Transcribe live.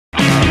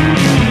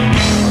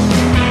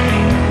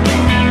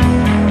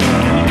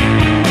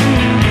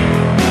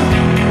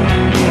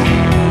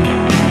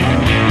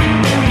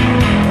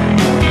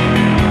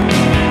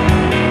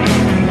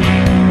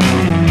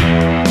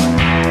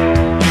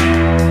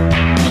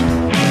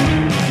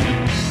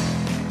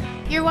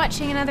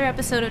watching another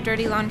episode of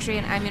Dirty Laundry,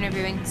 and I'm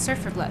interviewing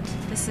Surfer Blood.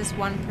 This is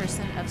one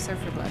person of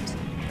Surfer Blood.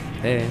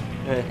 Hey.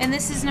 Hey. And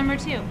this is number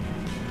 2. Number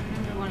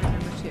 1 and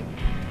number 2.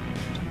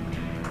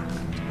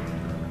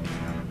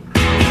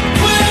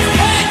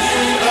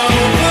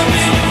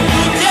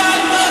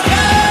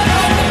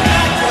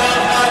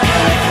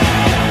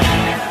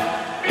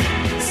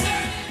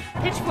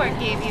 Pitchfork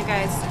gave you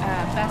guys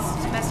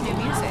best new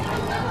music.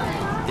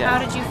 Yeah.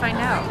 How did you find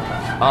out?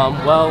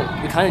 Well,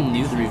 we kind of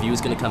knew the review was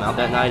going to come out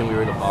that night, and we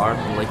were at a bar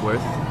in Lake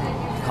Worth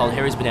called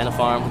Harry's Banana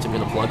Farm, which I'm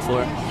going to plug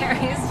for.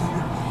 Harry's?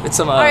 It's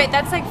some. Alright,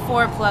 that's like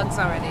 4 plugs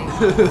already.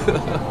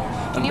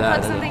 Can you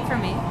plug something for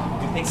me?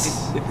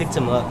 We picked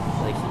him up,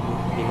 like,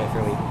 me and my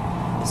friend,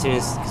 as soon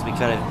as, because we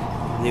kind of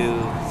knew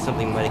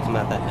something might have come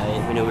out that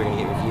night. We knew we were going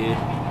to get reviewed.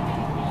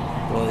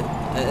 Well,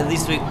 at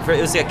least it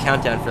was like a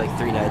countdown for like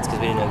 3 nights, because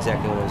we didn't know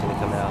exactly when it was going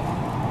to come out.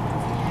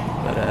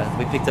 But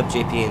we picked up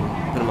JP and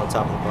put him on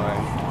top of the bar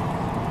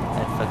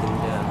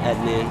at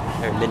noon,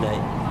 or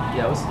midnight.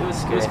 Yeah, it was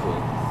cool.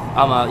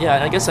 Yeah,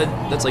 and I guess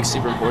that's like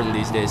super important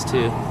these days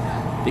too,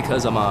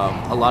 because a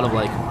lot of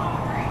like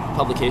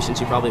publications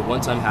who probably at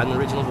one time had an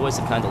original voice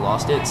have kind of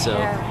lost it. So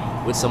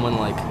with someone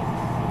like,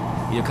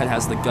 kind of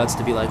has the guts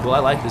to be like, well, I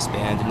like this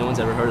band and no one's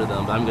ever heard of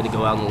them, but I'm going to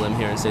go out on a limb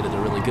here and say that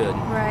they're really good.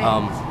 Right.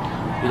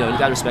 You got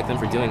to respect them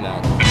for doing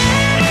that.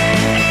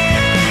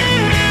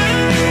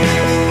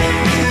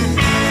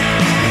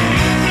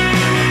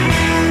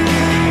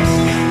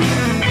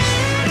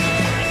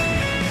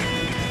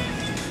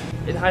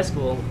 In high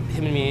school,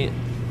 him and me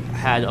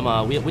had,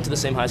 we went to the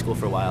same high school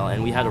for a while,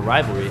 and we had a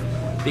rivalry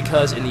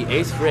because in the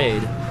 8th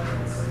grade,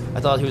 I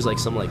thought he was like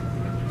some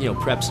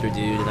prepster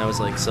dude, and I was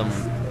like some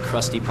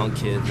crusty punk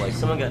kid. Like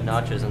someone got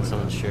nachos on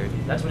someone's shirt.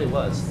 That's what it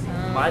was.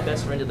 My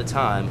best friend at the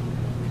time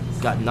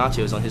got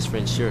nachos on his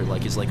friend's shirt.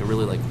 Like it was like a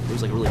really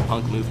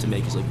punk move to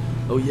make. He's like,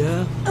 oh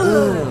yeah,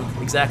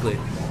 exactly.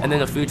 And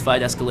then a food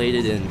fight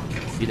escalated, and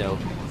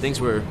things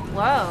were.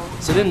 Whoa.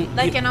 So then,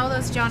 in all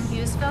those John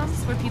Hughes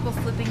films, were people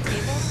flipping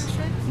tables and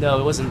shit? No,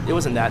 it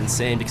wasn't that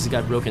insane because it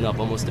got broken up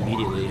almost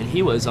immediately. And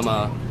he was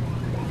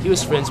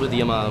friends with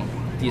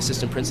the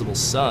assistant principal's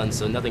son,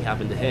 so nothing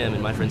happened to him,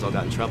 and my friends all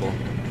got in trouble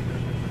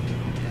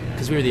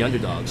because we were the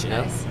underdogs,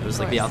 Nice, it was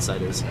like the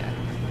outsiders.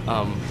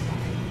 Yeah.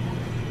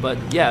 But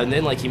yeah, and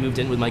then like he moved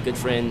in with my good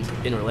friend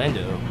in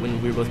Orlando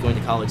when we were both going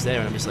to college there,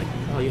 and I'm just like,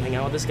 oh, you hang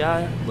out with this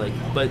guy? Like,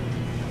 but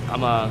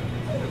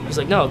he's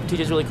like, no,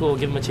 TJ's really cool,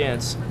 give him a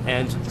chance.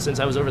 And since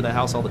I was over the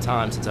house all the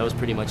time, since I was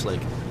pretty much like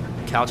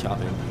couch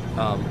hopping,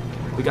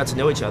 we got to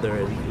know each other,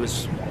 and it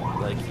was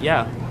like,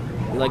 yeah,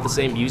 we liked the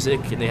same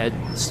music, and they had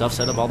stuff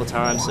set up all the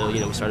time, so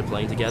we started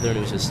playing together, and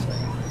it just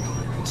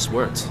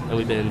worked, and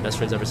we've been best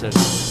friends ever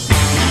since.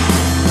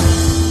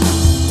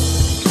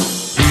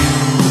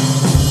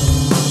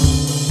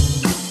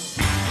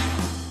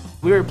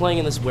 We were playing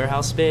in this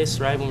warehouse space,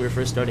 right, when we were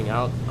first starting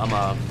out,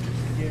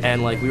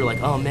 and like we were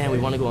like, oh man, we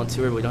want to go on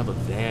tour, but we don't have a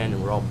van,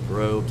 and we're all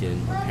broke,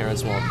 and our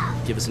parents won't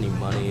give us any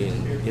money,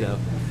 and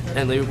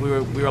and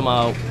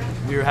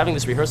we were having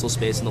this rehearsal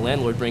space, and the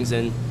landlord brings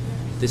in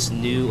this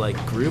new like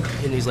group,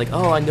 and he's like,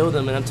 oh, I know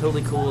them, and I'm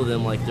totally cool with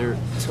them, like they're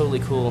totally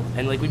cool,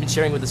 and like we've been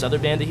sharing with this other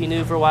band that he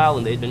knew for a while,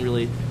 and they'd been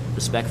really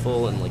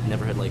respectful and like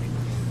never had like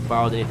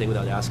borrowed anything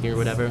without asking or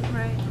whatever.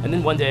 Right. And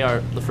then one day,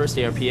 the first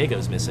day, our PA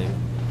goes missing,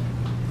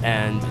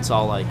 and it's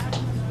all like,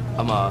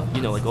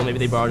 like, oh, maybe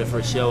they borrowed it for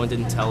a show and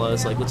didn't tell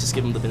us, like, let's just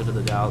give them the benefit of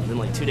the doubt. And then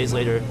like 2 days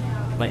later,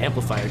 my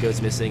amplifier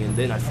goes missing, and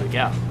then I freak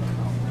out.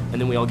 And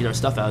then we all get our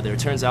stuff out of there. It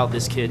turns out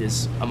this kid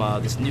is,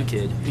 this new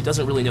kid who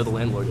doesn't really know the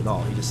landlord at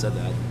all, he just said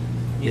that,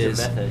 is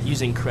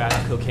using crack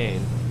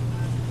cocaine,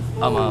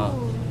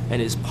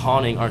 and is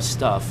pawning our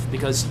stuff,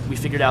 because we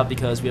figured out,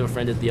 because we have a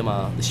friend at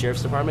the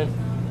sheriff's department,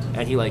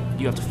 and you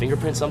have to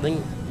fingerprint something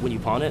when you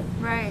pawn it.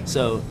 Right.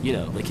 So,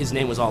 like his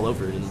name was all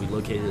over it, and we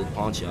located a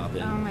pawn shop.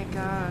 And, oh my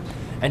God.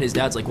 And his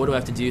dad's like, what do I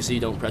have to do so you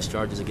don't press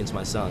charges against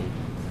my son?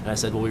 And I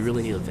said, well, we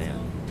really need a van.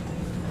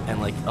 And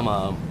like,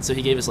 so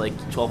he gave us like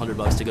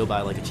 $1,200 to go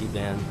buy like a cheap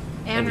van.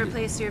 And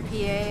replace your PA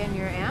and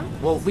your amp?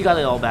 Well, we got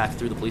it all back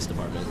through the police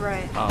department.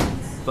 Right.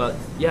 But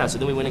yeah, so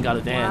then we went and got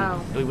a van. Wow.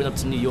 And we went up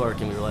to New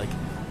York, and we were like,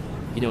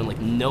 and like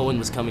no one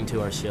was coming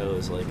to our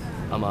shows. Like,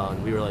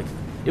 we were like,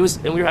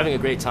 and we were having a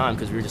great time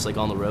because we were just like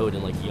on the road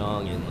and like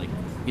young, and like,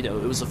 it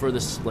was the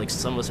furthest like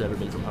some of us had ever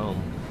been from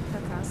home.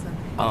 That's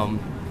awesome.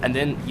 And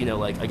then,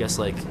 like, I guess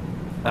like,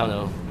 I don't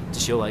know, to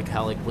show like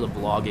how like what a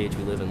blog age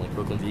we live in, like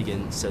Brooklyn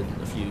Vegan said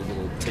a few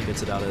little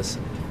tidbits about us.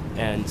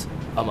 And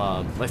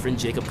my friend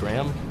Jacob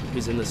Graham,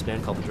 who's in this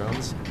band called The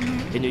Drums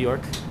in New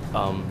York.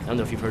 I don't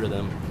know if you've heard of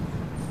them,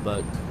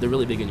 but they're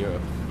really big in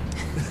Europe.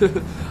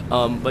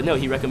 But no,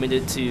 he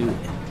recommended to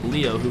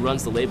Leo, who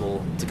runs the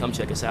label, to come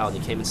check us out,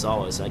 and he came and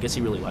saw us, and I guess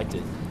he really liked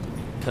it,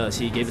 because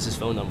he gave us his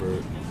phone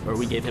number, or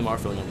we gave him our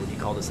phone number, and he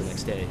called us the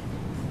next day,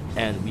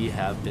 and we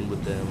have been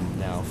with them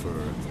now for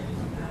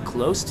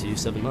close to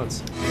 7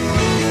 months.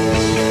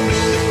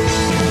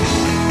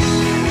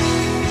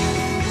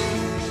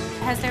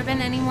 Has there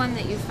been anyone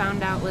that you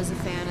found out was a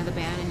fan of the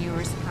band and you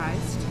were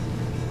surprised?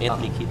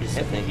 Anthony Kiedis,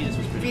 I think. Anthony Kiedis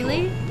was pretty Really?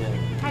 cool. Yeah.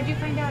 How'd you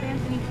find out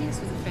Anthony Kiedis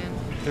was a fan?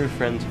 They're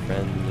friends of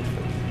friends.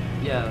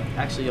 Yeah,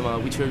 actually,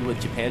 we toured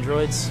with Japan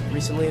Droids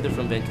recently. They're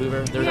from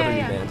Vancouver. They're another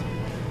Yeah, new yeah.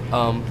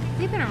 band.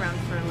 They've been around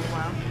for a little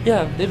while.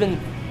 Yeah, they've been.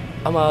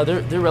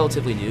 They're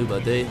relatively new,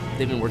 but they've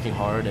been working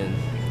hard, and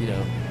you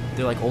know,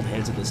 they're like old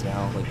hands at this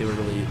now. Like they were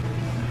really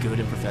good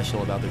and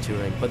professional about their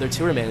touring. But their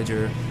tour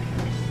manager's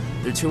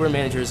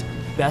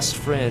best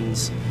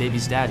friend's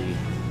baby's daddy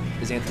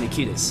is Anthony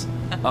Kiedis.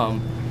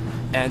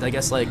 And I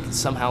guess like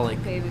somehow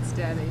like David's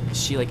daddy.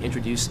 she like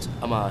introduced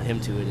him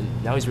to it,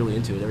 and now he's really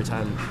into it. Every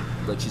time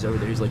like she's over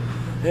there, he's like,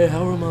 "Hey,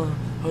 how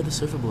are the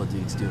Surfer Blood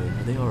dudes doing?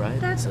 Are they all right?"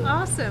 That's So,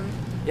 awesome.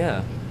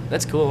 Yeah,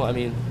 that's cool. I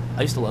mean,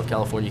 I used to love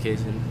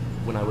Californication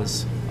when I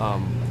was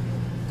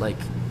like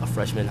a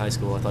freshman in high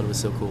school. I thought it was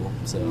so cool.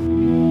 So.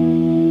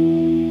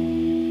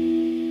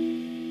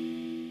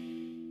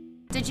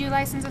 Did you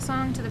license a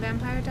song to the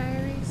Vampire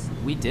Diaries?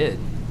 We did.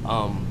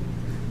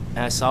 And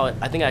I saw it.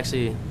 I think I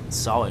actually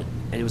saw it,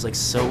 and it was like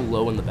so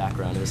low in the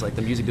background. It was like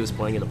the music that was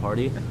playing at a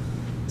party.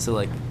 So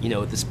like, you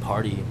know, at this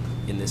party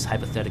in this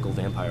hypothetical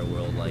vampire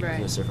world, like Right.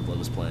 you know, Surfer Blood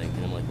was playing,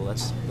 and I'm like, well,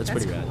 that's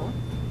pretty rad. cool.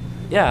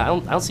 Yeah, I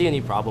don't see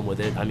any problem with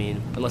it. I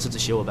mean, unless it's a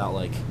show about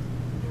like,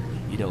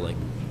 you know, like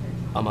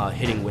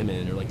hitting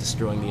women or like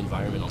destroying the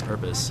environment on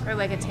purpose. Or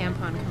like a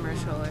tampon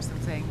commercial or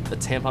something. A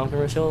tampon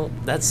commercial?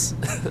 That's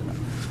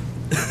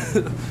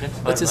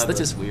that's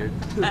just weird.